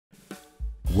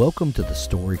Welcome to the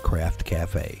Storycraft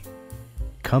Cafe.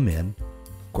 Come in,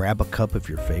 grab a cup of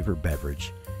your favorite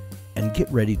beverage, and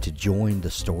get ready to join the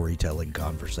storytelling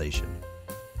conversation.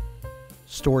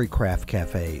 Storycraft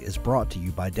Cafe is brought to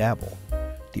you by Dabble,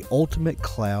 the ultimate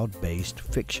cloud-based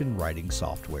fiction writing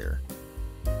software.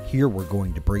 Here we're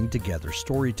going to bring together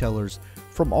storytellers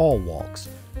from all walks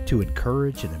to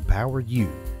encourage and empower you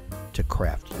to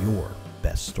craft your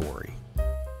best story.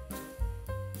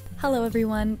 Hello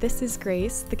everyone, this is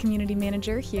Grace, the community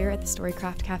manager here at the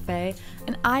Storycraft Cafe,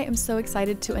 and I am so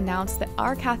excited to announce that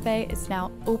our cafe is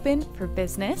now open for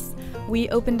business. We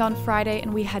opened on Friday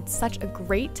and we had such a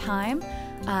great time.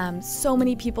 So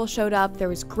many people showed up. There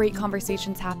was great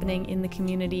conversations happening in the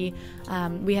community.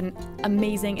 We had an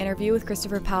amazing interview with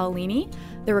Christopher Paolini.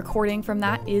 The recording from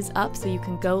that is up, so you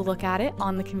can go look at it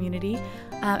on the community.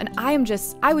 And I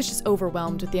was just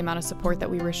overwhelmed with the amount of support that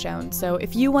we were shown. So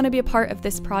if you want to be a part of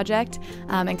this project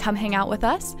and come hang out with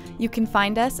us, you can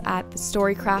find us at the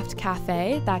Storycraft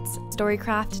Cafe. That's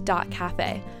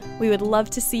storycraft.cafe. We would love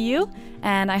to see you,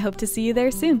 and I hope to see you there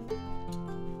soon.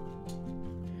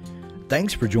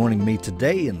 Thanks for joining me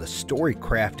today in the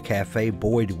Storycraft Cafe.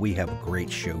 Boy, do we have a great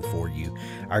show for you.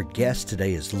 Our guest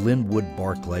today is Linwood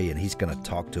Barclay, and he's going to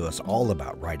talk to us all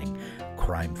about writing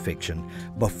crime fiction.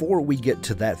 Before we get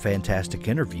to that fantastic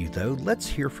interview, though, let's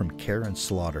hear from Karen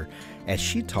Slaughter as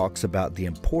she talks about the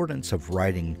importance of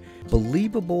writing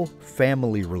believable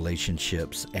family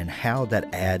relationships and how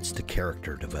that adds to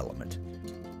character development.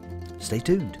 Stay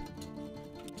tuned.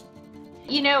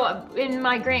 You know, in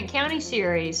my Grant County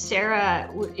series, Sarah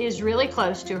is really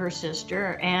close to her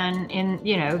sister, and in,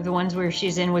 you know, the ones where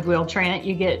she's in with Will Trent,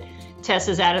 you get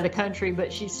Tessa's out of the country,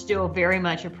 but she's still very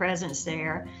much a presence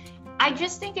there. I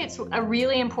just think it's a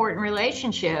really important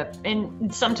relationship,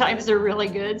 and sometimes they're really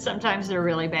good, sometimes they're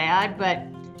really bad, but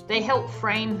they help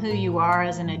frame who you are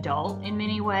as an adult in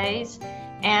many ways.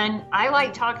 And I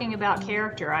like talking about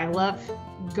character. I love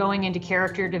going into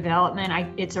character development.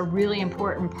 It's a really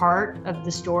important part of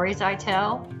the stories I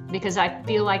tell, because I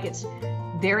feel like it's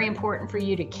very important for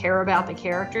you to care about the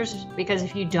characters, because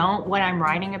if you don't, what I'm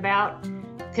writing about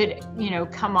could, you know,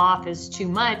 come off as too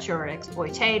much or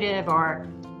exploitative or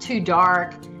too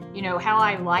dark. You know, how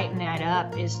I lighten that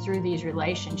up is through these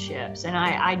relationships. And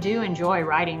I do enjoy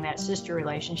writing that sister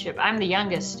relationship. I'm the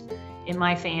youngest in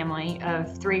my family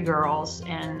of 3 girls,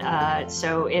 and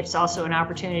so it's also an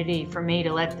opportunity for me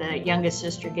to let the youngest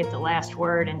sister get the last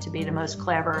word and to be the most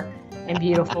clever and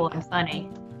beautiful and funny.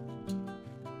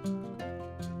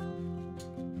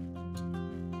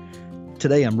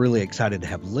 Today, I'm really excited to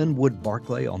have Linwood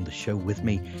Barclay on the show with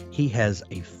me. He has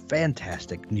a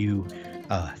fantastic new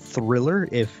thriller,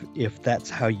 if that's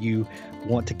how you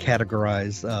want to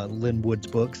categorize Linwood's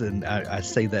books, and I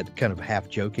say that kind of half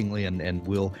jokingly, and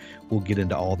we'll get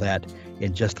into all that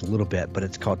in just a little bit. But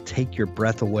it's called Take Your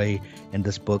Breath Away, and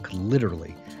this book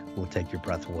literally will take your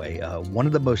breath away. One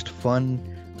of the most fun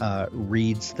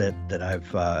reads that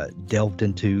I've delved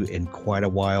into in quite a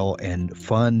while, and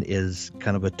fun is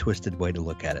kind of a twisted way to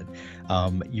look at it.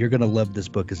 You're going to love this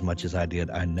book as much as I did.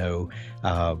 I know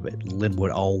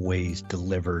Linwood always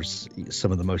delivers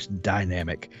some of the most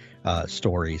dynamic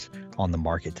stories on the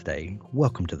market today.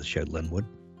 Welcome to the show, Linwood.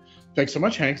 Thanks so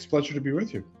much, Hank. It's a pleasure to be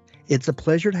with you. It's a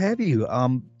pleasure to have you.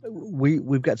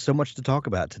 We've got so much to talk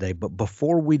about today, but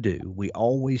before we do, we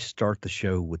always start the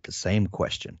show with the same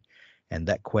question. And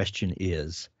that question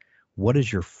is, what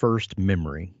is your first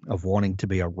memory of wanting to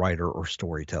be a writer or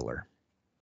storyteller?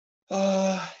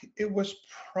 It was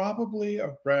probably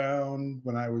around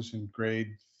when I was in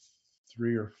grade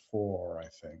 3 or 4, I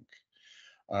think.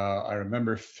 I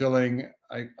remember feeling,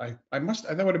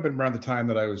 that would have been around the time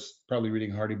that I was probably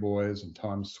reading Hardy Boys and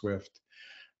Tom Swift.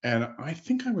 And I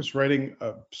think I was writing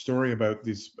a story about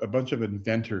a bunch of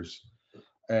inventors.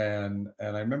 And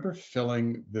I remember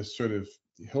filling this sort of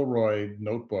Hilroy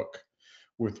notebook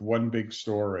with one big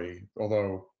story,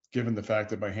 although given the fact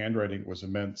that my handwriting was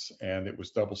immense and it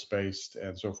was double spaced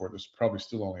and so forth, it was probably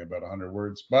still only about 100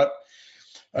 words. But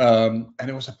and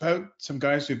it was about some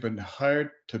guys who'd been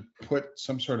hired to put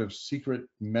some sort of secret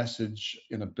message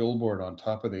in a billboard on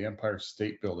top of the Empire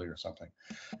State Building or something.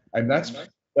 And that's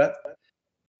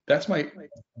my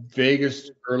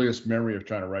vaguest, earliest memory of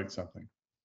trying to write something.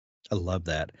 I love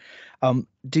that.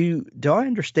 Do I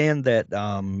understand that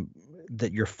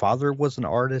that your father was an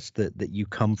artist, that you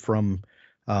come from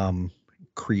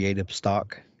creative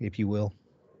stock, if you will?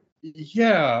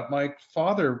 Yeah, my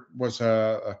father was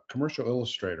a commercial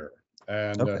illustrator,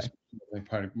 and Okay.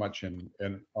 pretty much in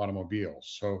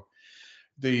automobiles. So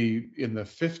in the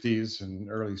 50s and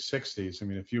early 60s, I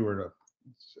mean, if you were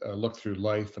to look through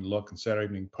Life and Look and Saturday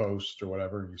Evening Post or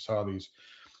whatever, and you saw these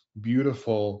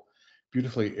beautiful,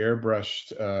 beautifully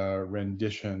airbrushed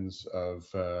renditions of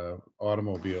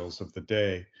automobiles of the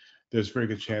day, there's a very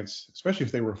good chance, especially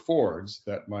if they were Fords,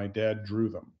 that my dad drew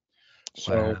them.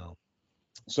 So,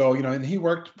 Wow. and he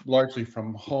worked largely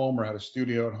from home or had a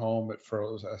studio at home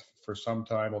for some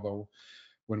time. Although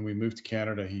when we moved to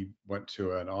Canada, he went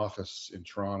to an office in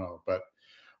Toronto. But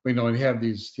he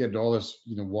had all this,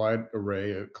 wide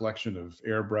array, a collection of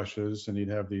airbrushes, and he'd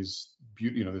have these,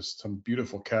 there's some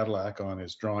beautiful Cadillac on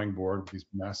his drawing board with these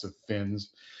massive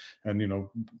fins, and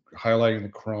highlighting the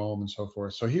chrome and so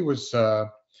forth. So he was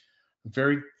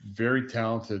very, very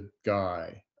talented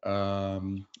guy.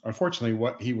 Unfortunately,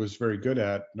 what he was very good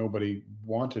at, nobody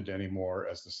wanted anymore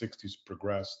as the '60s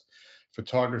progressed.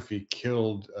 Photography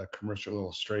killed commercial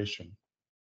illustration.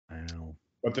 Wow.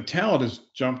 But the talent has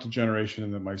jumped a generation,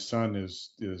 and that our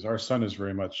son is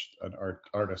very much an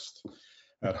artist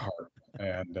at heart,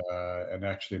 and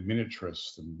actually a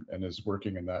miniaturist, and is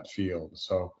working in that field.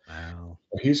 So Wow.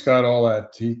 he's got all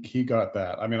that. He got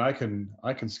that. I mean, I can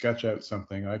sketch out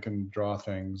something, I can draw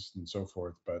things and so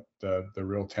forth, but the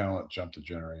real talent jumped a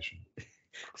generation.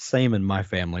 Same in my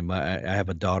family. I have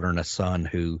a daughter and a son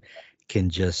who can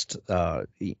just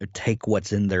take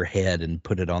what's in their head and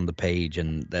put it on the page,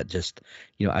 and that just,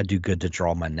 I do good to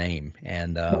draw my name,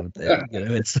 and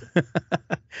it's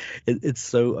it's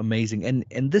so amazing.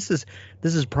 And this is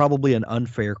probably an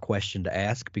unfair question to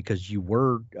ask because you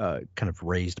were kind of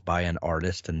raised by an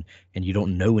artist, and you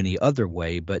don't know any other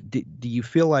way. But do you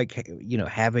feel like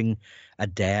having a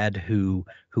dad who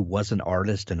was an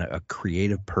artist and a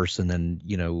creative person, and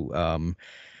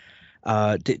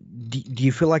do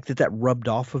you feel like that rubbed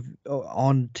off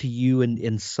onto you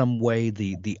in some way,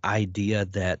 the idea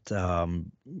that that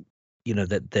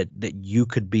you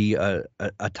could be a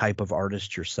type of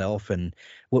artist yourself? And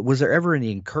was there ever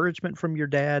any encouragement from your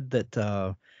dad that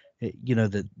that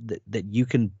you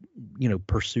can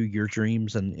pursue your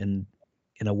dreams in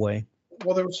a way?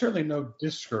 Well, there was certainly no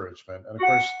discouragement, and of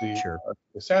course, Sure.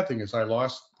 the sad thing is I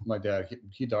lost my dad.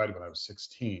 He died when I was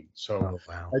 16, so Oh,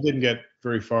 wow. I didn't get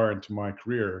very far into my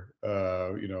career.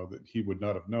 That he would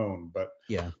not have known.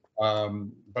 Yeah.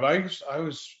 But I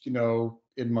was,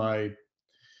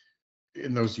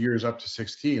 in those years up to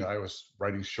 16, I was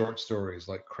writing short stories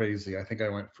like crazy. I think I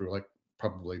went through, like,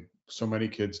 probably so many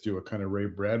kids do, a kind of Ray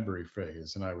Bradbury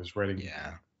phase, and I was writing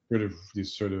Yeah.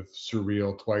 these sort of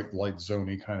surreal Twilight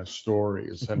Zoney kind of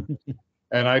stories, and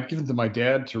I'd given to my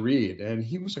dad to read, and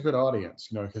he was a good audience,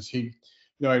 because he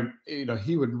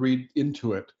would read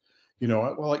into it.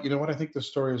 Well, what I think the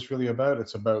story is really about.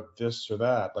 It's about this or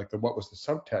that, like what was the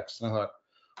subtext, and I thought,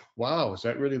 wow, is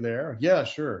that really there? Yeah,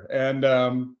 sure. And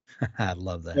I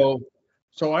love that. so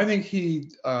so I think he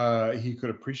could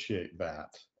appreciate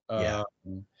that. Yeah.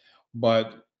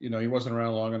 But he wasn't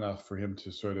around long enough for him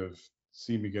to sort of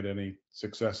see me get any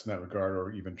success in that regard,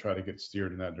 or even try to get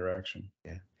steered in that direction.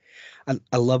 Yeah.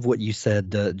 I love what you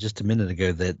said just a minute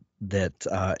ago, that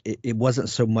it wasn't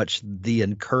so much the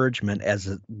encouragement as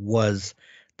it was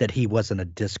that he wasn't a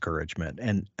discouragement.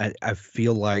 And I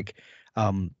feel like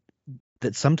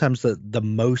that sometimes the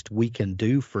most we can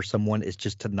do for someone is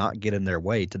just to not get in their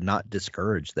way, to not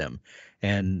discourage them.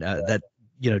 And that,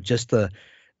 just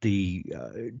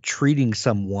treating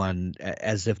someone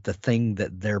as if the thing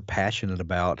that they're passionate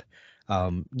about,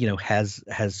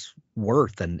 has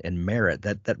worth and merit.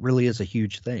 That really is a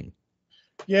huge thing.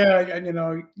 Yeah,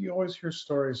 and you always hear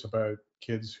stories about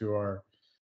kids who are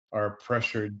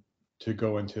pressured to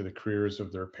go into the careers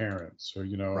of their parents. So,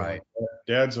 like, Right.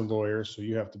 dad's a lawyer, so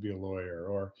you have to be a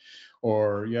lawyer,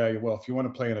 or yeah, well, if you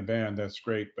want to play in a band, that's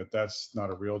great, but that's not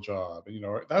a real job. And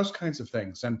those kinds of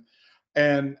things.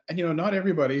 And not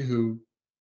everybody who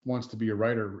wants to be a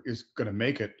writer is going to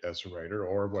make it as a writer,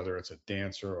 or whether it's a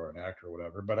dancer or an actor or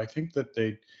whatever. But I think that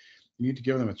you need to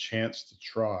give them a chance to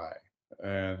try.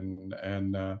 And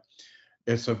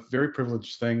it's a very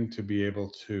privileged thing to be able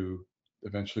to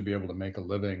eventually be able to make a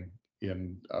living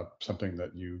in something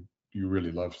that you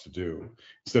really love to do,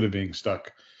 instead of being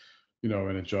stuck, in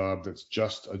a job that's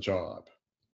just a job.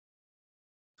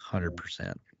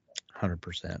 100%.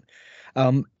 100%.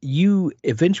 You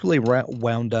eventually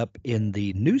wound up in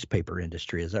the newspaper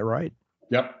industry. Is that right?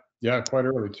 Yep. Yeah, quite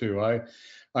early too. I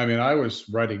mean, I was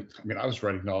writing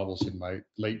novels in my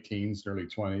late teens, early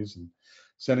 20s, and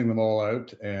sending them all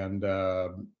out. And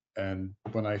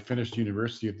when I finished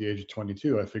university at the age of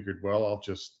 22, I figured, well, I'll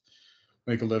just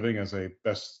make a living as a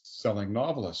best-selling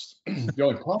novelist. The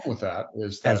only problem with that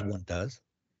is As that, one does.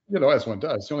 as one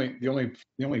does, the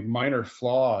only minor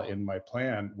flaw in my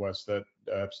plan was that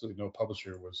absolutely no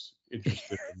publisher was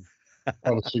interested in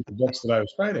publishing the books that I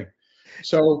was writing.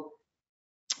 So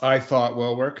I thought,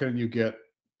 well, where can you get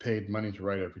paid money to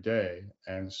write every day?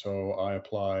 And so I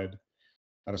applied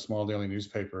at a small daily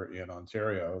newspaper in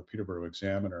Ontario, Peterborough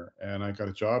Examiner, and I got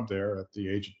a job there at the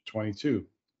age of 22.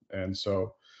 And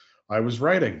so I was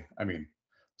writing. I mean,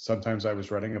 sometimes I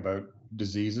was writing about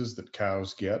diseases that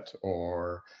cows get,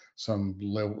 or some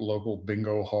local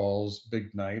bingo halls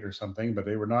big night or something, but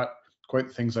they were not quite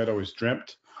the things I'd always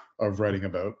dreamt of writing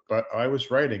about. But I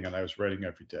was writing, and I was writing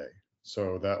every day.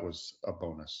 So that was a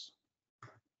bonus.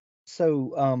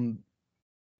 So,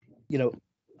 you know,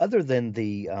 other than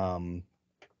the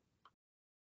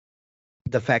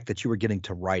fact that you were getting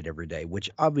to write every day, which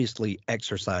obviously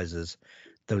exercises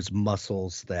those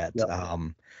muscles that Yeah.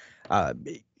 uh,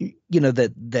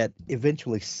 that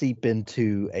eventually seep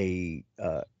into a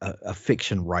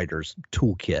fiction writer's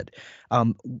toolkit.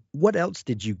 What else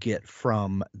did you get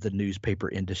from the newspaper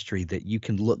industry that you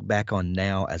can look back on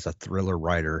now as a thriller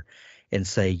writer and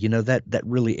say, that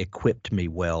really equipped me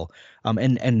well?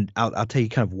 And I'll tell you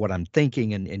kind of what I'm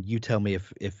thinking, and you tell me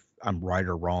if I'm right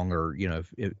or wrong, or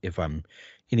if I'm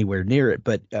anywhere near it.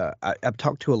 But I've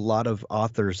talked to a lot of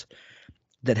authors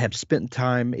that have spent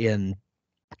time in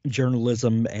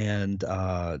journalism and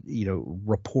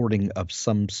reporting of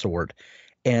some sort,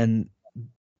 and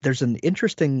there's an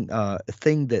interesting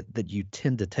thing that you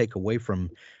tend to take away from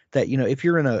that. If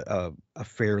you're in a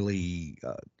fairly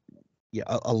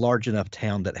a large enough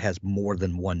town that has more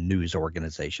than one news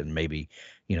organization, maybe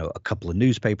a couple of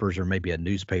newspapers, or maybe a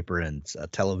newspaper and a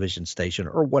television station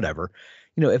or whatever.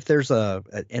 If there's an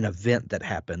event that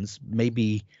happens,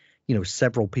 maybe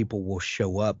several people will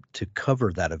show up to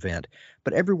cover that event,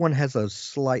 but everyone has a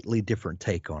slightly different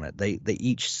take on it. They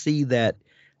each see that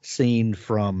scene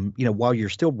from, while you're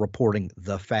still reporting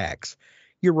the facts,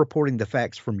 you're reporting the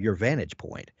facts from your vantage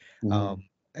point. Mhm.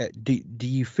 Do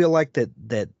you feel like that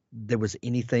there was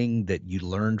anything that you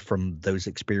learned from those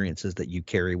experiences that you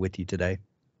carry with you today?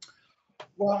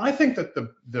 Well, I think that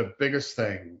the biggest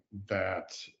thing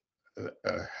that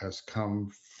has come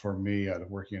for me out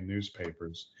of working in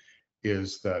newspapers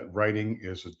is that writing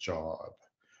is a job,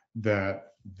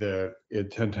 that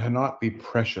it tend to not be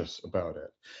precious about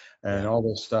it, and Yeah. all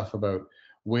this stuff about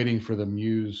waiting for the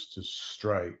muse to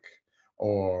strike,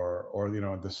 or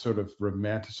the sort of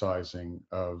romanticizing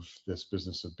of this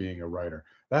business of being a writer.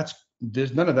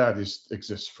 There's none of that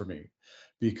exists for me,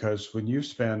 because when you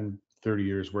spend 30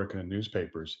 years working in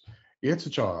newspapers, it's a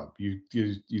job. You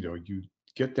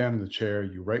get down in the chair,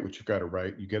 you write what you've got to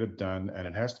write, you get it done, and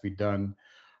it has to be done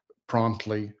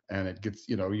promptly, and it gets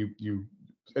you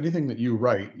anything that you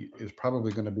write is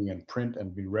probably going to be in print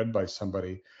and be read by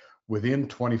somebody within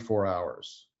 24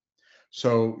 hours.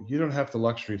 So you don't have the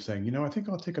luxury of saying, I think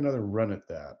I'll take another run at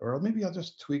that, or maybe I'll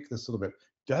just tweak this a little bit.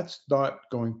 That's not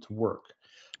going to work.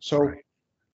 So Right.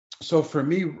 so for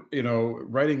me,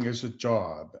 writing is a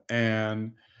job,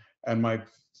 and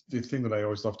the thing that I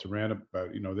always love to rant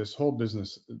about, this whole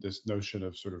business, this notion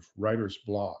of sort of writer's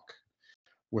block,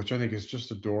 which I think is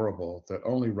just adorable, that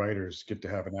only writers get to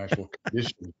have an actual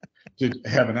condition, to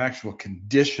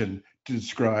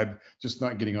describe just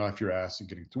not getting off your ass and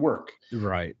getting to work.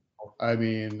 Right. I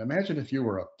mean, imagine if you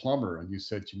were a plumber and you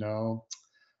said,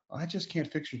 I just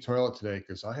can't fix your toilet today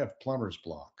because I have plumber's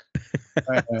block.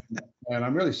 And, and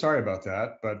I'm really sorry about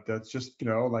that, but that's just,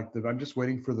 I'm just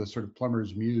waiting for the sort of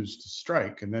plumber's muse to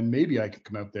strike. And then maybe I could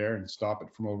come out there and stop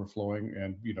it from overflowing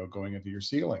and, going into your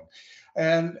ceiling.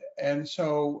 And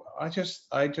so I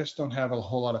just don't have a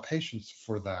whole lot of patience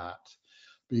for that,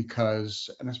 because,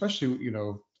 and especially,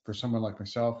 for someone like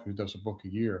myself who does a book a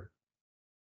year,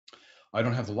 I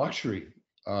don't have the luxury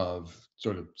of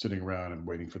sort of sitting around and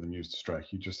waiting for the muse to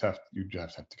strike. You just have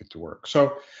to get to work.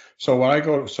 So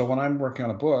when I'm working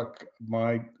on a book,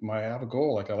 I have a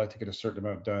goal. Like, I like to get a certain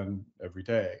amount done every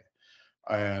day,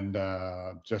 and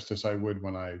just as I would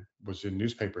when I was in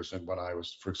newspapers, and when I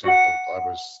was, for example,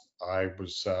 I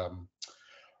was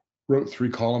wrote 3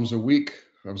 columns a week.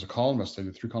 I was a columnist. I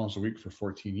did 3 columns a week for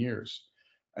 14 years,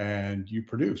 and you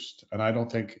produced. And I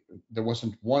don't think there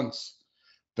wasn't once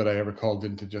that I ever called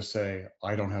in to just say,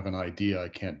 I don't have an idea, I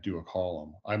can't do a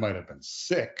column. I might have been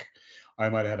sick, I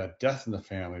might have had a death in the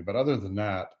family, but other than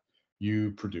that,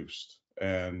 you produced.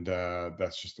 And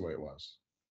that's just the way it was.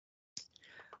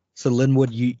 So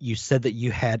Linwood, you said that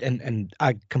you had, and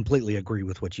I completely agree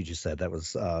with what you just said. That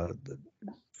was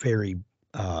very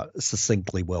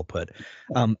succinctly well put.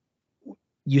 Um,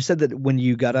 you said that when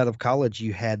you got out of college,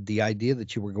 you had the idea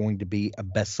that you were going to be a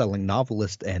best-selling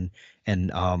novelist, and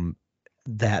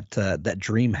that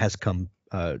dream has come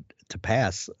to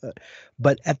pass.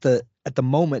 But at the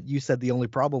moment, you said the only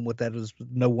problem with that is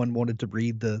no one wanted to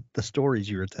read the stories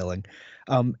you were telling.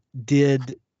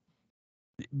 Did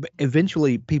But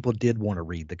eventually people did want to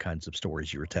read the kinds of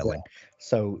stories you were Yeah. telling.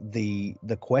 So the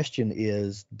question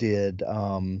is, did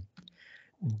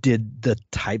the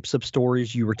types of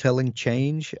stories you were telling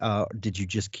change? Did you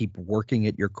just keep working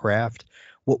at your craft?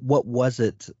 What was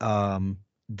it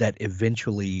that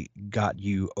eventually got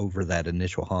you over that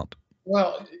initial hump?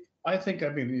 Well, I think, I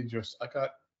mean,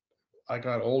 I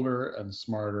got older and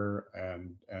smarter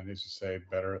and as you say,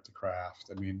 better at the craft.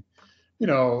 I mean,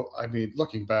 I mean,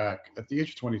 looking back at the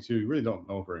age of 22, you really don't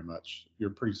know very much.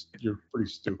 You're pretty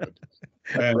stupid.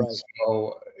 And Right.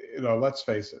 so, let's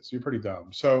face it, so you're pretty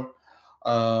dumb. So,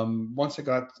 once I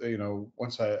got, I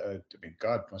mean,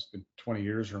 God, must have been 20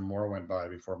 years or more went by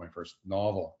before my first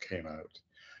novel came out.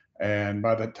 And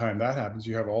by the time that happens,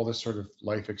 you have all this sort of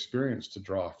life experience to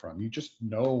draw from. You just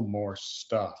know more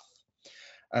stuff.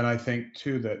 And I think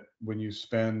too that when you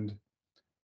spend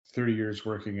 30 years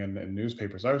working in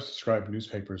newspapers, I always describe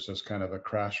newspapers as kind of a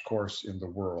crash course in the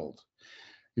world.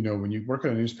 When you work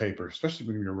in a newspaper, especially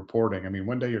when you're reporting, I mean,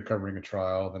 one day you're covering a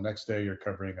trial, the next day you're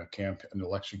covering an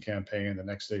election campaign, the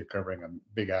next day you're covering a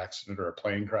big accident or a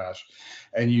plane crash,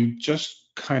 and you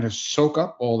just kind of soak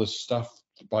up all this stuff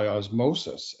by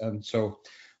osmosis. And so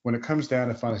when it comes down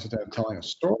to finally sit down and telling a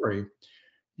story,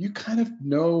 you kind of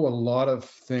know a lot of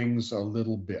things a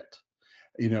little bit,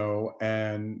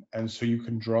 and so you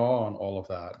can draw on all of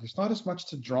that. There's not as much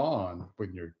to draw on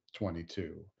when you're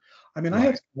 22. I mean, Right.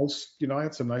 I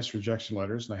had some nice rejection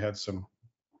letters, and I had some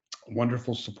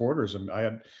wonderful supporters. And I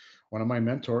had one of my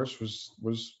mentors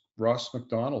was Ross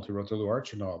MacDonald, who wrote the Lou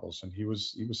Archer novels, and he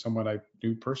was someone I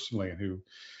knew personally and who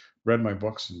read my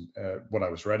books and what I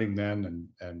was writing then,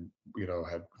 and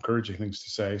had encouraging things to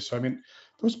say. So I mean,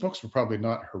 those books were probably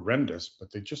not horrendous,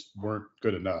 but they just weren't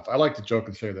good enough. I like to joke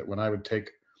and say that when I would take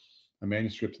a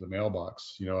manuscript to the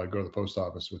mailbox, I'd go to the post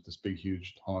office with this big,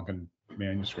 huge honking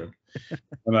manuscript,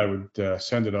 and I would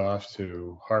send it off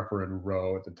to Harper and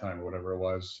Row at the time, or whatever it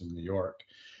was in New York.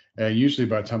 And usually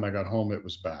by the time I got home, it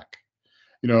was back.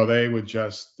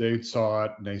 They saw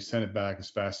it and they sent it back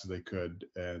as fast as they could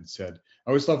and said,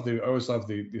 I always love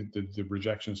the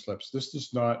rejection slips.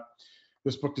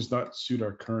 This book does not suit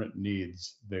our current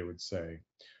needs, they would say.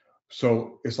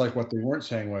 So it's like what they weren't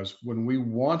saying was, when we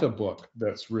want a book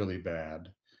that's really bad,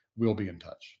 we'll be in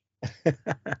touch.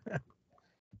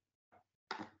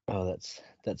 Oh,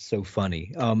 that's so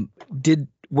funny. Did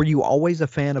were you always a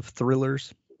fan of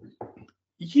thrillers?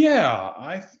 Yeah,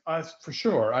 I for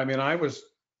sure. I mean,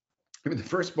 the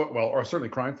first book, well, or certainly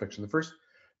crime fiction.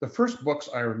 The first books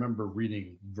I remember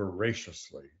reading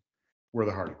voraciously were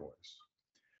the Hardy Boys,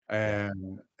 Yeah.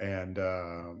 and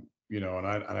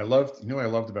I loved, what I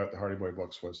loved about the Hardy Boy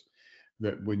books was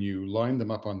that when you lined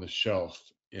them up on the shelf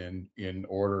in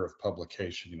order of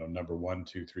publication, number one,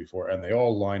 two, three, four, and they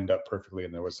all lined up perfectly,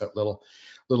 and there was that little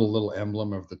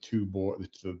emblem of the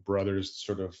brothers,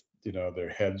 sort of, their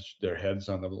heads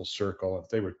on the little circle, and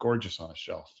they were gorgeous on a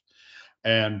shelf.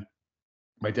 And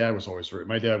my dad would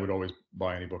always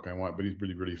buy any book I want, but he's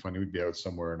really, really funny. We'd be out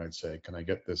somewhere and I'd say, "Can I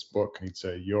get this book?" And he'd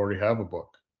say, "You already have a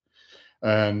book."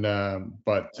 And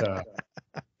but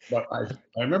I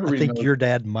remember I reading think your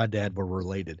dad and my dad were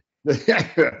related. those.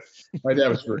 My dad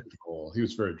was very droll. He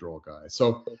was a very droll guy.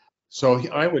 So those are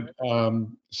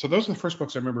the first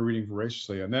books I remember reading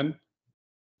voraciously. And then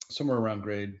somewhere around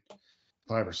grade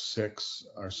 5 or 6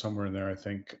 or somewhere in there, I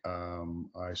think,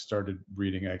 I started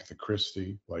reading Agatha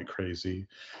Christie like crazy,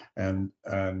 and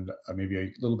maybe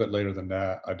a little bit later than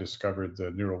that, I discovered the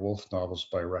Nero Wolfe novels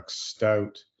by Rex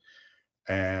Stout,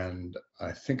 and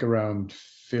I think around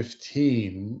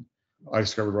 15, I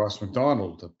discovered Ross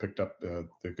MacDonald. I picked up the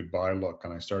Goodbye Look,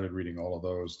 and I started reading all of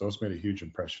those. Those made a huge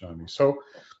impression on me. So,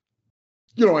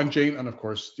 and Jane, and of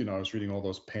course, I was reading all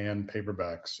those pan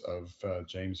paperbacks of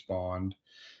James Bond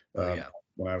Oh uh, yeah.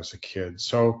 when I was a kid.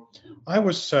 So I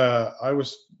was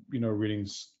reading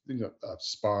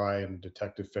spy and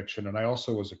detective fiction, and I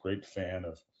also was a great fan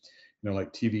of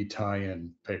like TV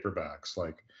tie-in paperbacks,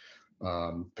 like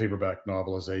paperback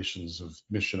novelizations of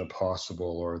Mission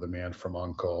Impossible or The Man from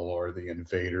U.N.C.L.E. or The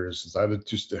Invaders. I would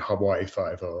just Hawaii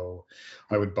Five-O.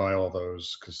 I would buy all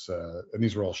those because and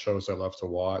these were all shows I love to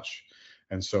watch.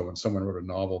 And so when someone wrote a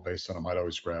novel based on them, I'd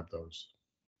always grab those.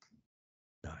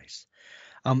 Nice.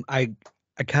 I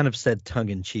kind of said tongue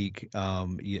in cheek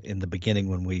in the beginning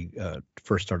when we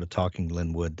first started talking,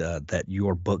 Linwood, that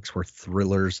your books were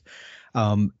thrillers,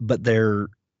 but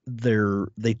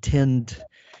they tend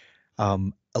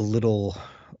a little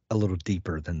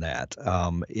deeper than that.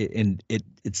 And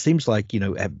it seems like,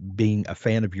 being a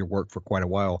fan of your work for quite a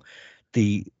while,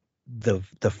 the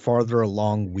farther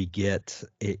along we get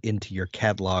into your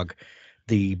catalog,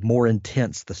 the more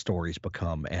intense the stories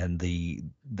become, and the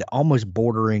almost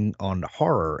bordering on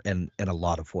horror in a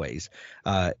lot of ways.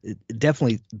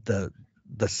 Definitely the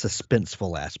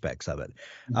suspenseful aspects of it.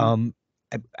 Mhm. Um,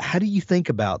 how do you think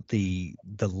about the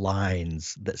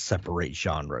lines that separate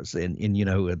genres, and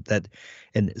that,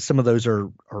 and some of those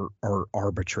are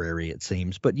arbitrary, it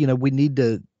seems, but we need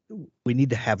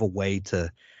to have a way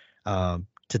to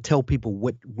tell people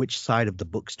which side of the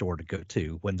bookstore to go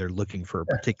to when they're looking for a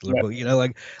particular Yeah.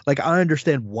 book. Like I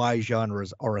understand why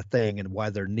genres are a thing and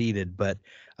why they're needed, but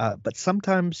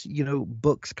sometimes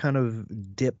books kind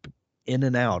of dip in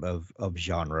and out of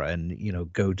genre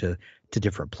and go to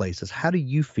different places. How do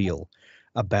you feel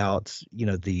about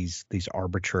these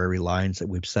arbitrary lines that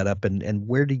we've set up, and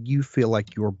where do you feel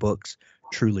like your books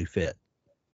truly fit?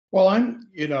 Well,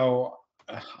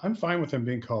 I'm fine with them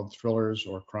being called thrillers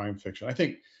or crime fiction. I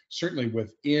think certainly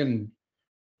within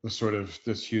the sort of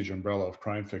this huge umbrella of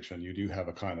crime fiction, you do have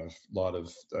a kind of lot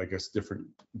of, I guess, different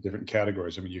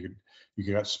categories. I mean,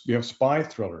 you have spy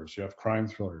thrillers, you have crime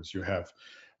thrillers, you have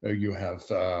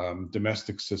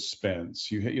domestic suspense,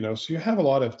 so you have a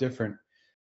lot of different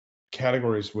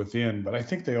categories within. But I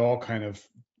think they all kind of,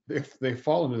 if they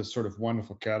fall into this sort of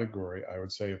wonderful category, I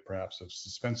would say perhaps of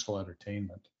suspenseful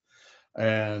entertainment.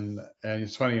 And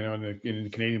it's funny, in the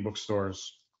Canadian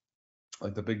bookstores,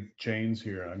 like the big chains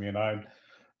here. I mean,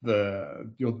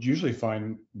 you'll usually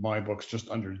find my books just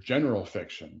under general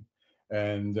fiction,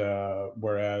 and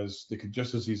whereas they could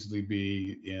just as easily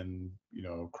be in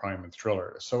crime and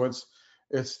thriller. So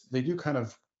it's they do kind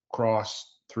of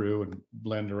cross through and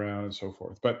blend around and so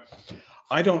forth. But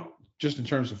I don't, just in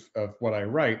terms of what I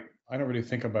write, I don't really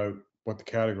think about what the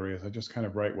category is. I just kind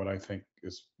of write what I think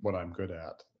is what I'm good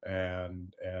at,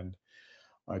 and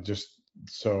I just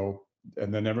so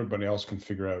and then everybody else can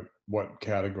figure out what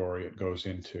category it goes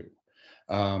into.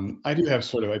 I do have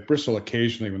sort of, I bristle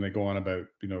occasionally when they go on about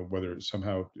whether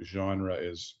somehow genre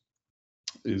is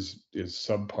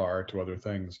subpar to other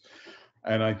things,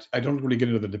 and I don't really get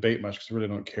into the debate much because I really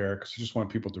don't care, because I just want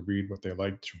people to read what they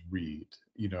like to read.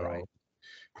 You Right. know,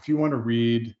 if you want to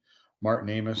read Martin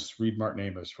Amis, read Martin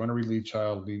Amis. If you want to read Lee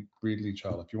Child, read Lee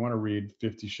Child. If you want to read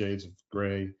 50 Shades of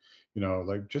Grey,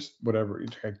 like just whatever,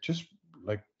 just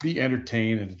like be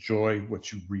entertained and enjoy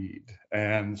what you read.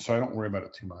 And so I don't worry about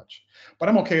it too much. But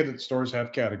I'm okay that stores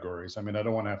have categories. I mean, I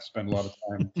don't want to have to spend a lot of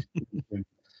time in,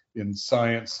 in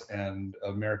science and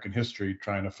American history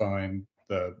trying to find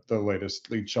the latest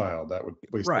Lee Child. That would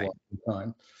waste a Right. lot of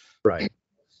time. Right.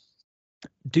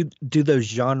 Do those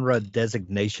genre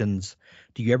designations,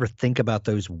 do you ever think about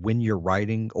those when you're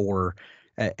writing, or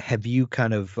have you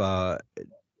kind of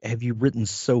have you written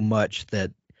so much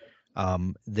that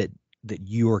that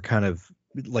you are kind of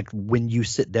like, when you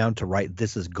sit down to write,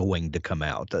 this is going to come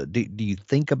out? Do you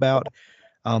think about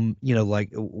like,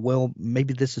 well,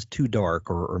 maybe this is too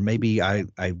dark, or maybe I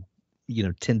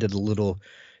tended a little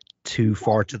too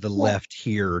far to the left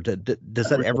here? Does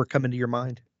that ever come into your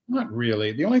mind? Not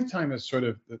really. The only time it's sort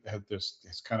of that had this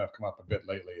has kind of come up a bit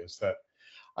lately is that,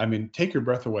 I mean, Take Your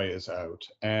Breath Away is out,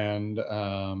 and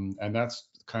that's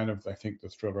kind of, I think, the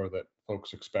thriller that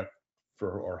folks expect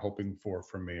for or hoping for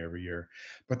from me every year.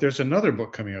 But there's another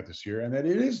book coming out this year, and that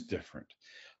it is different.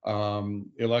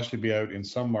 It'll actually be out in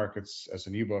some markets as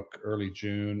an ebook early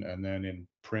June, and then in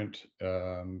print,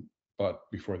 but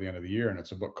before the end of the year. And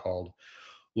it's a book called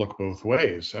Look Both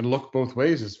Ways. And Look Both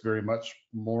Ways is very much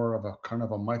more of a kind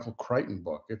of a Michael Crichton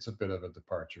book. It's a bit of a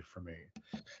departure for me.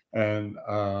 And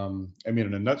I mean,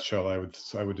 in a nutshell, I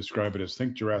would describe it as,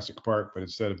 think Jurassic Park, but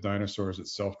instead of dinosaurs,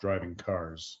 it's self-driving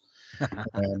cars.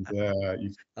 And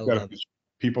you've I got love it.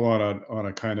 people on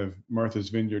a kind of Martha's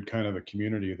Vineyard kind of a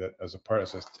community that, as a part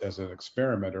as an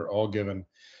experiment, are all given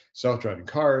self-driving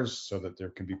cars so that there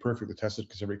can be perfectly tested,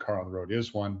 because every car on the road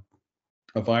is one.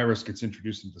 A virus gets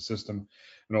introduced into the system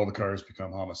and all the cars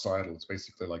become homicidal. It's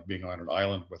basically like being on an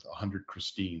island with 100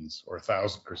 Christines or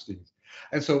 1,000 Christines.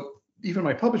 And so even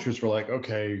my publishers were like,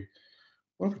 okay,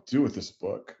 what do we do with this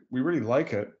book? We really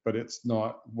like it, but it's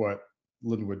not what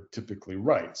Linwood typically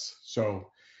writes. So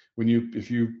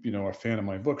if you are a fan of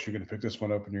my books, you're going to pick this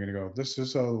one up and you're going to go, this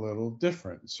is a little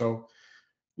different. So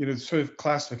sort of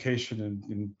classification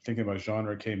and thinking about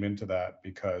genre came into that,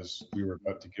 because we're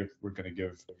going to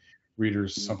give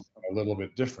readers something a little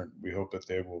bit different. We hope that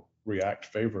they will react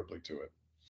favorably to it.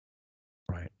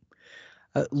 Right.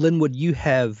 Linwood, you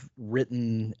have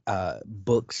written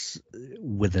books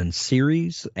within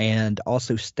series and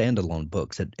also standalone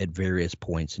books at various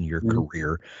points in your Mhm.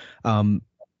 career. Um,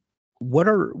 what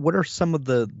are some of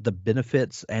the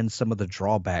benefits and some of the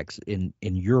drawbacks in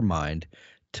your mind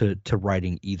to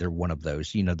writing either one of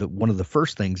those. One of the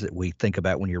first things that we think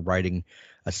about when you're writing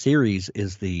a series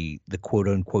is the quote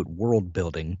unquote world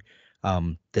building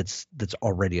that's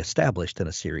already established in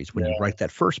a series. When you write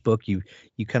that first book, you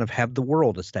kind of have the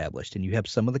world established and you have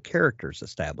some of the characters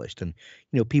established, and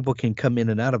people can come in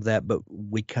and out of that, but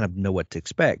we kind of know what to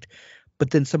expect.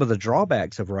 But then some of the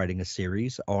drawbacks of writing a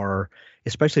series are,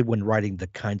 especially when writing the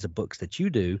kinds of books that you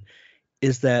do,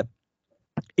 is that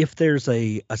if there's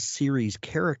a series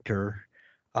character,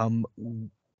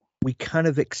 we kind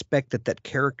of expect that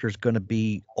character is going to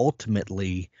be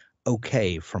ultimately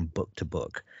okay from book to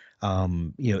book.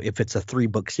 If it's a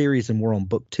 3-book series and we're on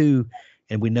book 2,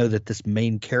 and we know that this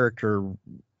main character,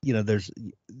 there's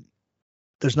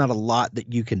not a lot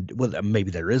that you can, well,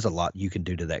 maybe there is a lot you can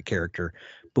do to that character,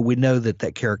 but we know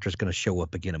that character is going to show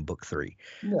up again in book 3.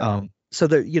 Yeah. So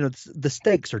the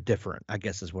stakes are different, I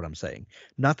guess is what I'm saying.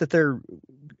 Not that they're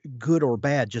good or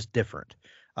bad, just different.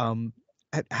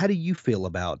 How do you feel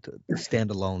about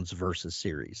standalones versus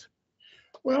series?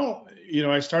 Well,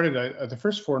 I started the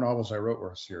first 4 novels I wrote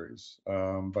were a series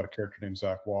about a character named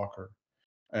Zach Walker,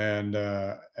 and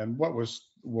what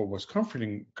was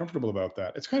comfortable about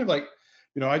that, it's kind of like,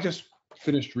 I just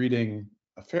finished reading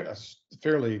a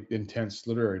fairly intense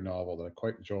literary novel that I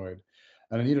quite enjoyed,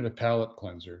 and I needed a palate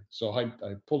cleanser, so I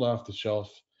pulled off the shelf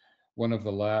one of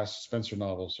the last Spencer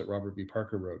novels that Robert B.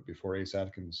 Parker wrote before Ace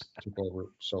Atkins took over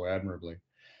so admirably.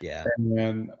 Yeah.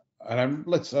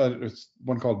 It's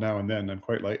one called Now and Then.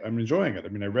 I'm enjoying it. I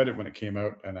mean, I read it when it came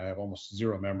out, and I have almost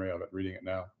zero memory of it reading it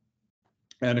now.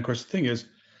 And of course, the thing is,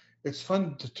 it's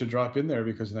fun to drop in there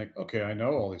because I think, okay, I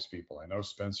know all these people. I know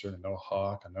Spencer, I know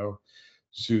Hawk, I know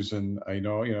Susan. I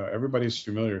know, everybody's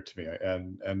familiar to me,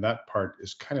 and that part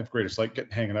is kind of great. It's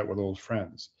like hanging out with old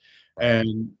friends.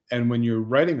 And when you're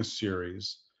writing a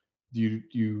series,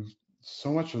 you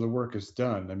so much of the work is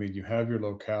done. I mean, you have your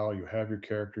locale, you have your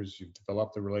characters, you've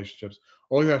developed the relationships.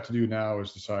 All you have to do now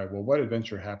is decide, well, what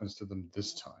adventure happens to them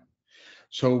this time?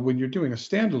 So when you're doing a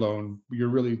standalone, you're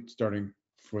really starting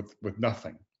with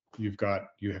nothing. You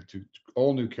have to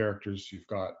all new characters, you've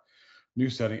got new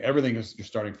setting, everything is, you're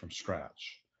starting from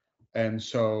scratch. And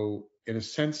so in a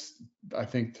sense, I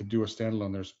think to do a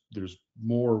standalone, there's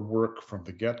more work from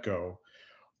the get-go.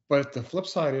 But the flip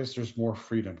side is there's more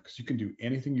freedom because you can do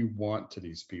anything you want to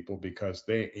these people because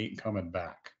they ain't coming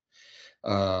back,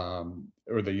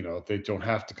 or they don't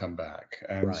have to come back,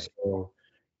 and Right. so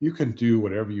you can do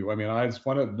whatever you. I mean, it's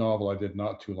one novel I did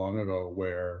not too long ago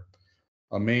where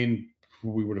a main,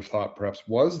 who we would have thought perhaps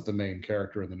was the main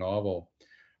character in the novel,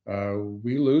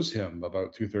 we lose him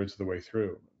about 2/3 of the way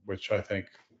through, which I think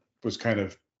was kind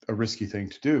of a risky thing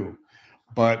to do,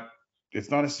 but it's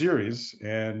not a series,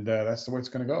 and that's the way it's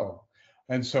going to go.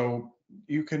 And so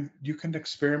you can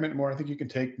experiment more. I think you can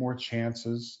take more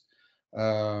chances.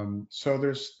 So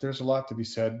there's a lot to be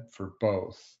said for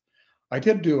both. I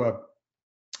did do a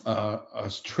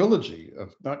trilogy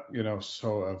of not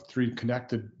of 3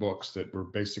 connected books that were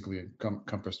basically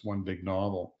encompassed one big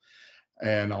novel,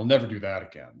 and I'll never do that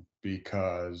again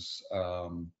because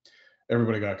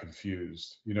everybody got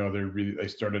confused. They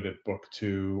started at book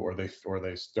 2, or they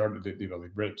started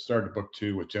it, started book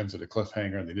 2, which ends at a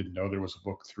cliffhanger, and they didn't know there was a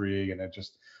book 3, and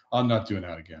I'm not doing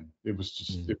that again. It was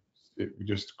just it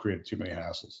just created too many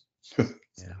hassles.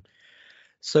 Yeah.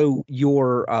 So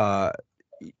your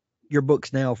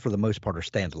books now, for the most part, are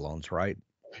standalones, right?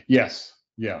 Yes.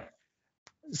 Yeah.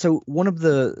 So one of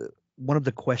the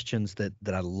questions that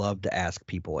I love to ask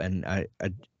people, and I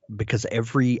because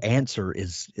every answer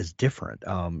is different.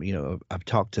 I've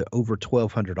talked to over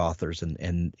 1,200 authors,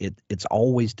 and it's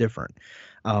always different.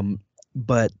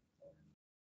 But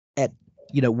at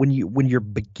when you're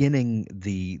beginning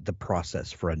the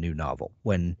process for a new novel,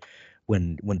 when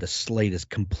the slate is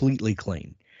completely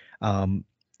clean,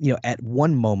 at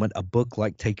one moment, a book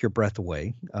like Take Your Breath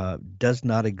Away does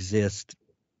not exist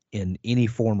in any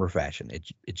form or fashion.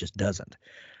 It just doesn't.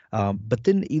 But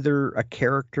then either a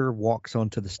character walks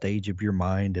onto the stage of your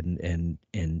mind and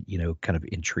kind of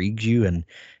intrigues you, and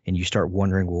you start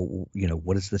wondering, well,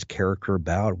 what is this character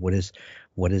about? What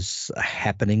is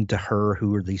happening to her?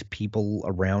 Who are these people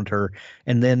around her?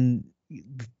 And then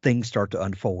things start to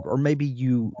unfold. Or maybe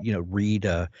you read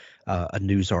a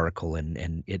news article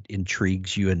and it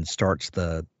intrigues you and starts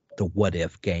the what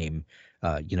if game,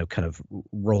 kind of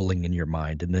rolling in your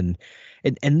mind. And then,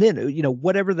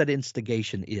 whatever that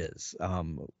instigation is,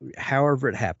 however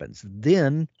it happens,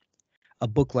 then a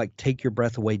book like Take Your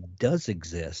Breath Away does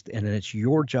exist. And then it's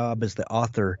your job as the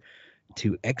author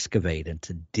to excavate and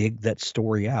to dig that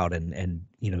story out and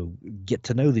get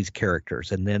to know these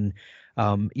characters. And then,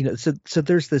 so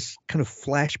there's this kind of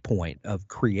flashpoint of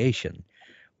creation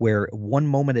where one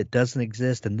moment it doesn't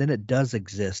exist and then it does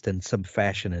exist in some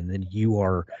fashion, and then you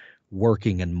are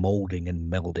working and molding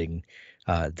and melding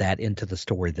that into the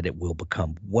story that it will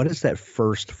become. What is that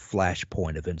first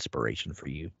flashpoint of inspiration for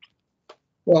you?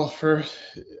 Well, for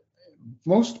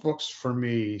most books for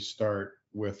me start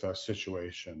with a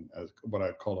situation, as what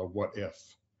I call a what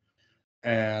if.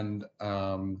 And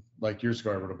like years ago,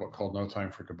 I wrote a book called No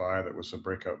Time for Goodbye that was a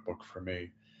breakout book for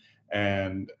me.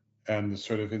 And the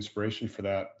sort of inspiration for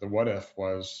that, the what if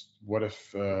was, what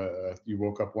if you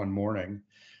woke up one morning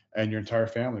and your entire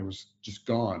family was just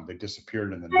gone? They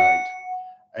disappeared in the night.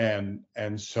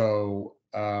 And so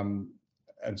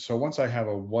once I have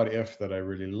a what if that I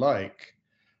really like,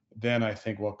 then I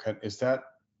think, well, does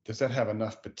that have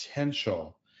enough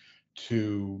potential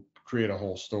to create a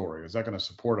whole story? Is that going to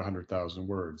support 100,000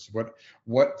 words?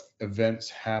 What events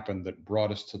happened that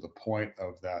brought us to the point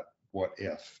of that what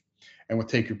if? And with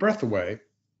Take Your Breath Away,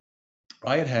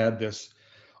 I had had this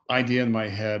idea in my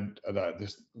head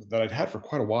that I'd had for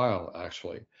quite a while,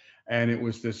 actually. And it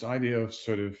was this idea of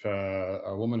sort of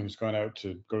a woman who's gone out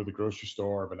to go to the grocery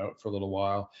store, been out for a little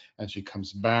while, and she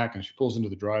comes back and she pulls into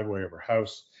the driveway of her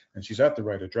house, and she's at the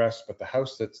right address, but the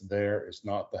house that's there is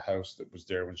not the house that was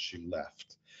there when she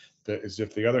left. As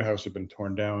if the other house had been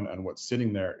torn down, and what's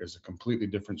sitting there is a completely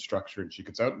different structure. And she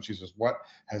gets out and she says, "What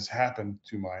has happened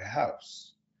to my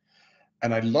house?"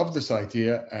 And I loved this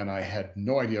idea, and I had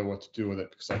no idea what to do with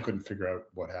it because I couldn't figure out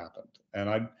what happened.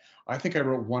 And I think I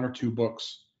wrote one or two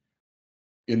books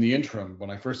in the interim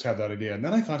when I first had that idea. And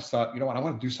then I thought, you know what, I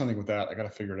want to do something with that. I got to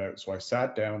figure it out. So I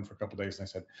sat down for a couple of days and I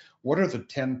said, what are the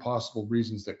 10 possible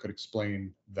reasons that could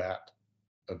explain that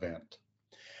event?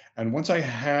 And once I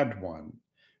had one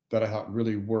that I thought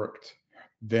really worked,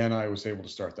 then I was able to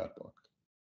start that book.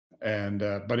 And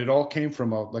but it all came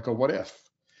from a what if.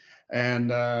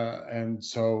 And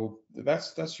so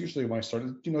that's usually when I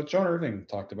started. John Irving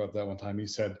talked about that one time. He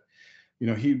said,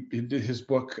 he did his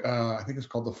book. I think it's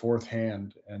called The Fourth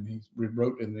Hand, and he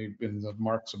wrote in the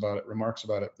remarks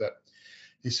about it that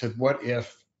he said, what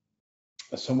if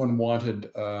someone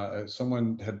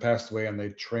had passed away and they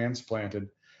transplanted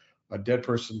a dead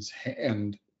person's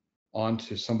hand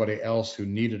onto somebody else who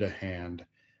needed a hand,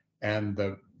 and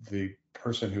the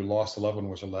person who lost a loved one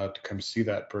was allowed to come see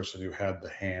that person who had the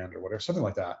hand, or whatever, something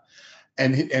like that.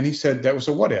 And he said that was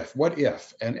a what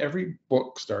if, and every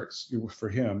book starts for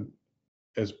him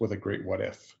as with a great what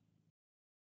if.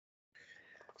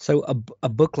 So a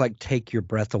book like Take Your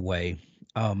Breath Away,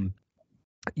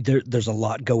 there's a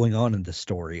lot going on in this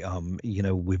story.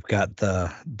 We've got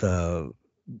the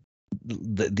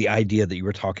idea that you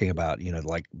were talking about,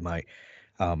 like my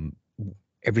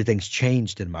everything's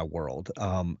changed in my world.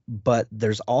 But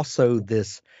there's also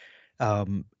this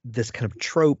kind of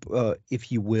trope,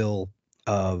 if you will,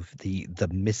 of the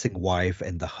missing wife,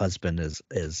 and the husband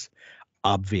is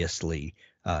obviously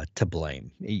to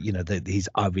blame. That he's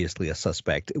obviously a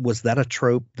suspect. Was that a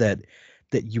trope that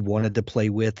you wanted to play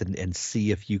with and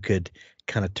see if you could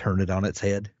kind of turn it on its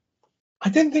head? I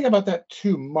didn't think about that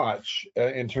too much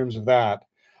in terms of that.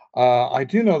 I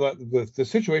do know that the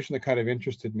situation that kind of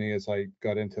interested me as I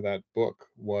got into that book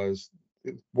was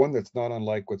one that's not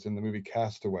unlike what's in the movie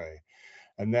Castaway.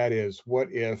 And that is,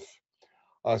 what if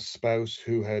a spouse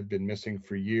who had been missing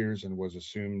for years and was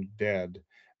assumed dead,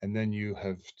 and then you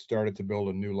have started to build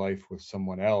a new life with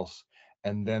someone else,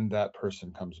 and then that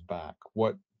person comes back?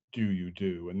 What do you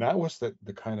do? And that was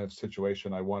the kind of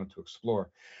situation I wanted to explore.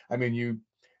 I mean,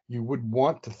 you would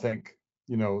want to think,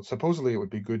 supposedly it would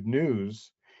be good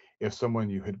news if someone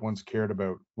you had once cared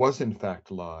about was in fact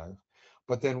alive.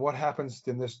 But then what happens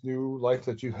in this new life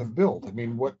that you have built? I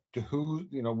mean, where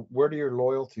do your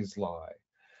loyalties lie?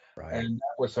 Right. And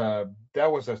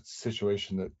that was a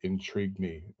situation that intrigued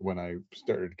me when I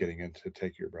started getting into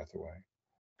Take Your Breath Away.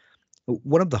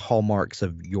 One of the hallmarks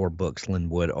of your books,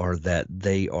 Linwood, are that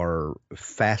they are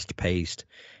fast paced,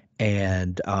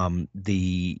 and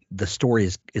the story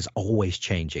is always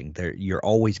changing. You're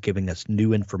always giving us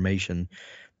new information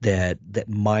that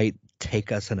might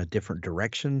take us in a different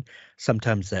direction.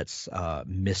 Sometimes that's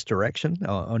misdirection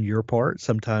on your part.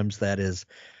 Sometimes that is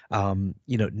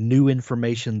new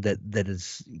information that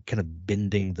is kind of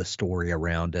bending the story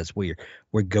around as we're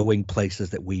going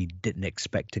places that we didn't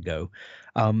expect to go.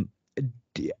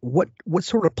 What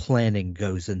sort of planning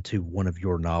goes into one of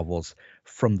your novels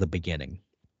from the beginning?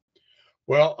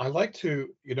 Well, I like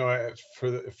to,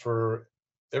 for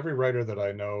every writer that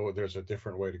I know, there's a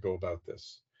different way to go about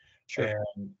this. Sure.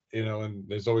 And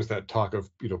there's always that talk of,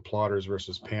 plotters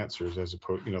versus pantsers, as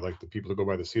opposed, like the people who go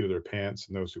by the seat of their pants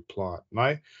and those who plot. And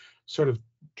I sort of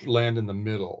land in the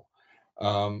middle.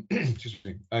 Excuse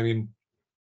me. I mean,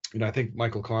 I think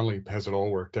Michael Connelly has it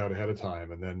all worked out ahead of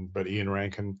time, but Ian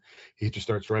Rankin, he just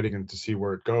starts writing and to see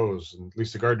where it goes. And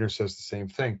Lisa Gardner says the same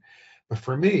thing. But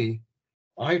for me,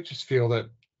 I just feel that,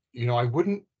 I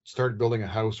wouldn't start building a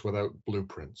house without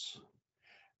blueprints.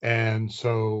 And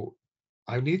so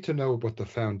I need to know what the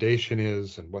foundation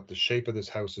is and what the shape of this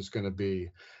house is going to be,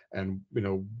 and,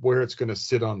 where it's going to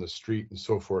sit on the street and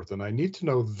so forth. And I need to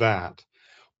know that,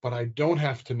 but I don't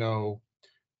have to know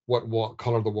what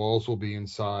color the walls will be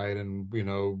inside, and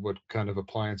what kind of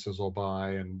appliances I'll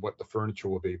buy and what the furniture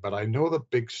will be. But I know the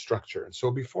big structure, and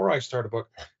so before I start a book,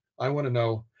 I want to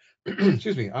know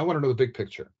excuse me, I want to know the big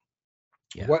picture.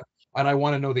 Yeah. And I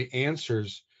want to know the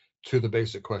answers to the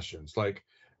basic questions, like,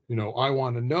 I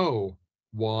want to know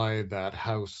why that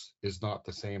house is not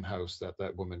the same house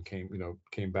that woman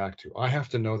came back to. I have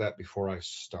to know that before I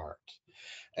start.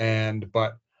 And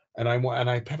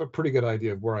I have a pretty good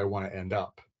idea of where I want to end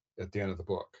up at the end of the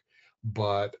book,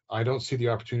 but I don't see the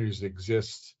opportunities that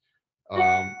exist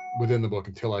within the book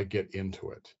until I get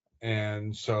into it.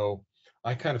 And so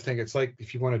I kind of think it's like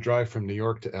if you want to drive from New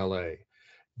York to LA,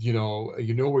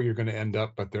 where you're going to end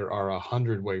up, but there are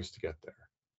 100 ways to get there.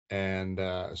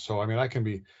 And so, I mean, I can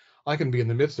be in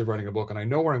the midst of writing a book and I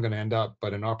know where I'm going to end up,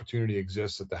 but an opportunity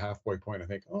exists at the halfway point. I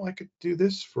think, oh, I could do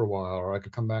this for a while, or I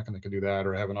could come back and I could do that,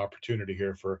 or have an opportunity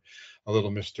here for a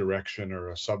little misdirection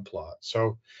or a subplot.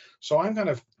 So I'm kind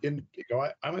of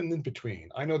I'm in between.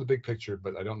 I know the big picture,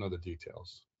 but I don't know the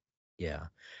details. Yeah.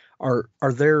 Are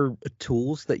there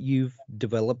tools that you've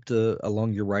developed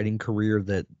along your writing career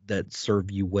that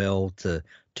serve you well to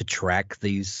track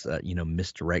these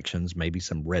misdirections, maybe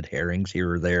some red herrings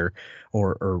here or there,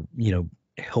 or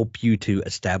help you to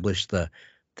establish the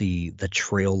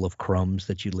trail of crumbs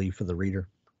that you leave for the reader?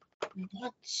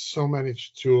 Not so many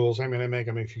tools. I mean, I make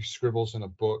a few scribbles in a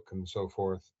book and so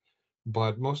forth,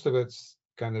 but most of it's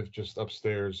kind of just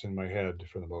upstairs in my head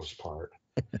for the most part.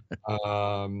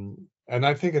 And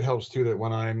I think it helps too that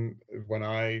when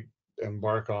I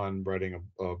embark on writing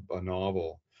a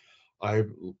novel, I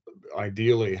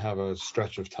ideally have a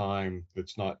stretch of time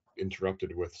that's not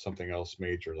interrupted with something else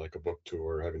major, like a book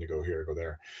tour, having to go here, go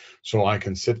there. So I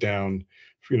can sit down,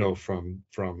 from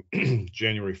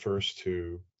January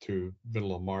 1st to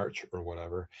middle of March or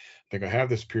whatever. I think I have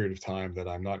this period of time that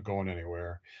I'm not going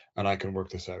anywhere, and I can work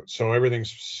this out. So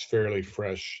everything's fairly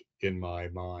fresh in my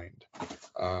mind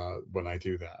when I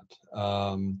do that.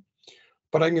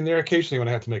 But I mean, there occasionally when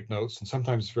I have to make notes, and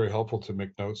sometimes it's very helpful to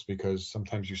make notes because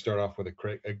sometimes you start off with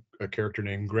a character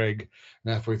named Greg,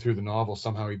 and halfway through the novel,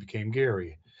 somehow he became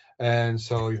Gary. And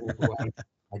so you think, well,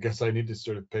 I guess I need to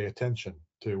sort of pay attention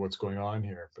to what's going on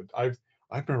here. But I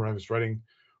remember I was writing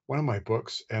one of my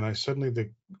books, and the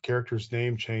character's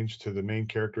name changed to the main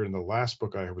character in the last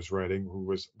book I was writing,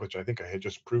 which I think I had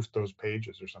just proofed those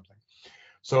pages or something.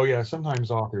 So yeah,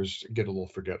 sometimes authors get a little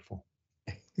forgetful.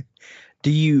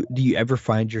 Do you ever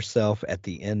find yourself at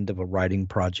the end of a writing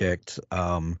project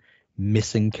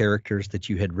missing characters that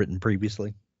you had written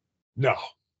previously? No,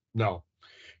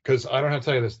 because I don't have to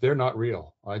tell you this, they're not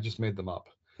real. I just made them up.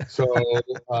 So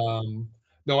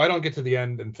no, I don't get to the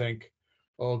end and think,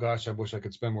 oh gosh, I wish I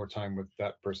could spend more time with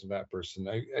that person.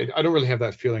 I don't really have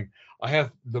that feeling. I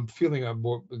have the feeling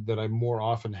that I more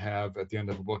often have at the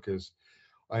end of a book is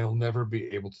I'll never be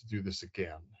able to do this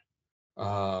again.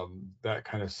 That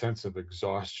kind of sense of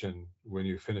exhaustion when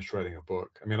you finish writing a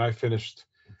book. I mean,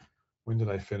 when did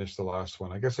I finish the last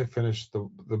one? I guess I finished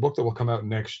the book that will come out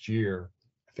next year.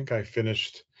 I think I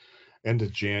finished end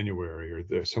of January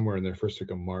or somewhere in the first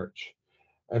week of March.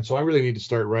 And so I really need to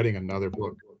start writing another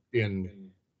book in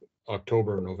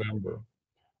October or November.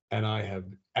 And I have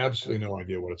absolutely no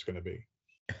idea what it's going to be.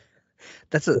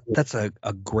 That's a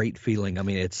great feeling. I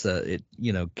mean, it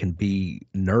can be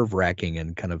nerve wracking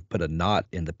and kind of put a knot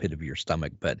in the pit of your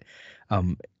stomach, but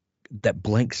that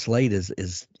blank slate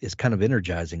is kind of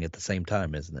energizing at the same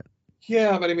time, isn't it?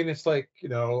 Yeah, but I mean, it's like,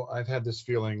 I've had this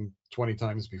feeling 20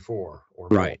 times before, or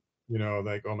right.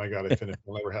 Like, oh my God, I finished.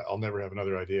 I'll never have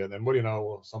another idea. And then what do you know?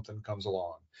 Well, something comes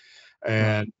along,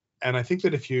 and I think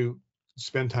that if you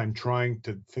spend time trying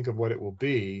to think of what it will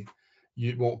be,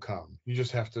 it won't come. You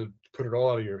just have to put it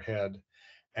all out of your head,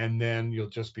 and then you'll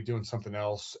just be doing something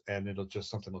else, and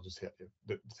something will just hit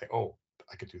you. Say, oh,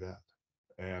 I could do that,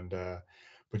 and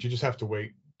but you just have to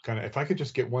wait. Kind of, if I could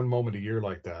just get one moment a year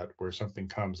like that where something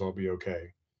comes, I'll be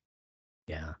okay.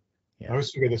 Yeah. I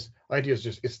always figure this idea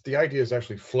is the idea is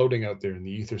actually floating out there in the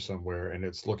ether somewhere, and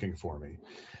it's looking for me,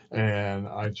 and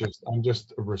I'm just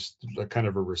a kind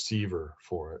of a receiver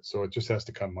for it, so it just has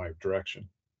to come my direction.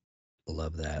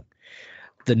 Love that.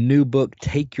 The new book,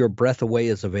 Take Your Breath Away,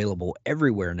 is available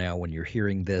everywhere now when you're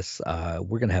hearing this.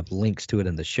 We're going to have links to it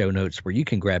in the show notes where you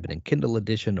can grab it in Kindle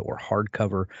edition or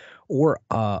hardcover or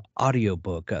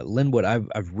audiobook. Linwood,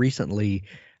 I've recently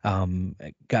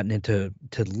gotten into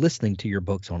listening to your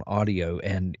books on audio,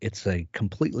 and it's a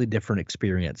completely different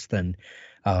experience than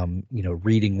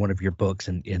reading one of your books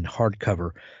in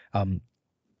hardcover.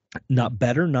 Not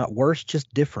better, not worse,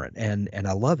 just different, and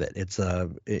I love it. It's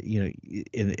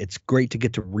it's great to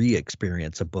get to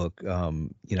re-experience a book,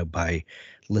 by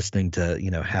listening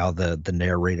to how the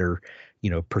narrator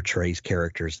portrays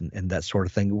characters and that sort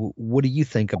of thing. What do you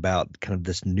think about kind of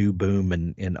this new boom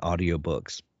in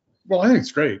audiobooks? Well, I think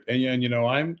it's great, and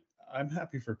I'm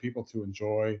happy for people to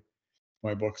enjoy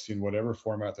my books in whatever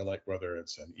format they like, whether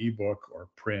it's an ebook or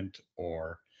print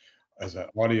or as an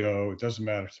audio. It doesn't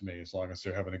matter to me as long as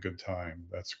they're having a good time.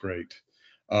 That's great.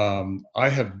 I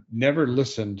have never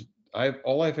listened.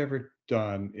 All I've ever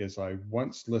done is I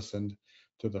once listened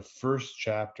to the first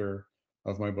chapter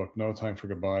of my book, No Time for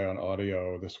Goodbye, on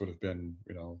audio. This would have been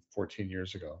 14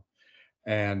 years ago.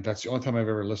 And that's the only time I've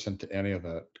ever listened to any of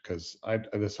that, because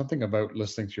there's something about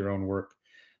listening to your own work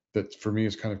that for me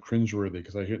is kind of cringeworthy,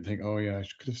 because I think, oh yeah,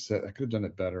 I could have done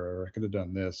it better, or I could have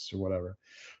done this or whatever.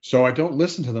 So I don't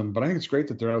listen to them, but I think it's great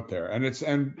that they're out there. And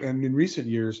and in recent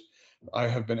years, I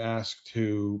have been asked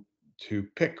to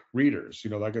pick readers.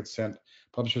 I get sent,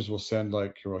 publishers will send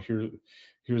like,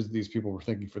 here's these people we're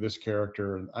thinking for this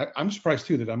character. And I'm surprised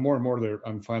too that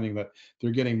I'm finding that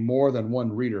they're getting more than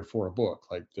one reader for a book.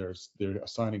 Like they're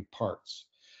assigning parts.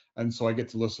 And so I get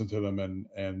to listen to them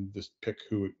and just pick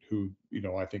who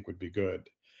I think would be good.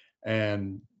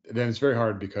 And then it's very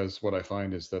hard, because what I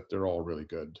find is that they're all really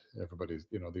good. Everybody's,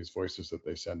 these voices that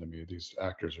they send to me, these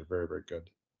actors are very, very good.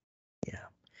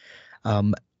 Yeah.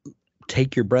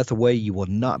 Take Your Breath Away. You will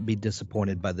not be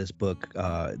disappointed by this book.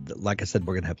 Like I said,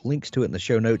 we're going to have links to it in the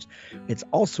show notes. It's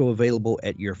also available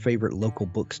at your favorite local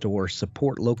bookstore.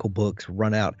 Support local books.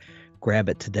 Run out, grab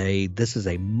it today. This is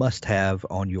a must-have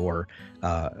on your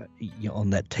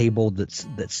on that table that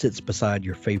sits beside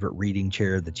your favorite reading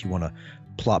chair that you want to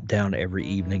plop down every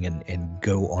evening and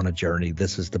go on a journey.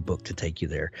 This is the book to take you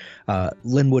there.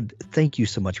 Linwood, thank you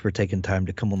so much for taking time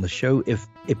to come on the show. If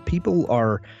people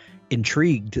are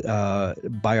intrigued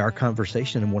by our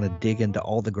conversation and want to dig into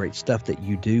all the great stuff that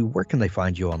you do, where can they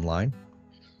find you online?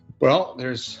 Well,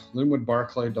 there's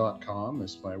linwoodbarclay.com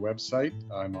is my website.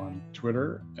 I'm on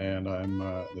Twitter, and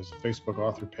there's a Facebook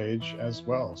author page as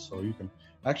well. So you can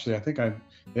actually,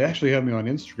 they actually have me on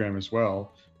Instagram as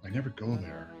well. I never go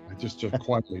there. I just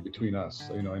quietly between us.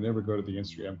 I never go to the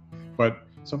Instagram, but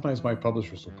sometimes my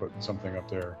publishers will put something up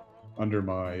there under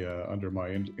my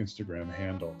Instagram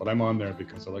handle. But I'm on there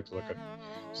because I like to look at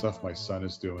stuff my son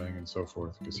is doing and so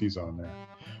forth, because he's on there.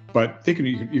 But thinking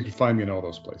you can find me in all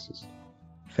those places.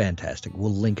 Fantastic.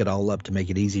 We'll link it all up to make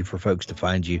it easy for folks to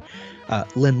find you.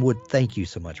 Linwood, thank you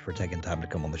so much for taking time to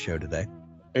come on the show today.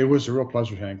 It was a real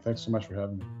pleasure, Hank. Thanks so much for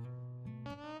having me.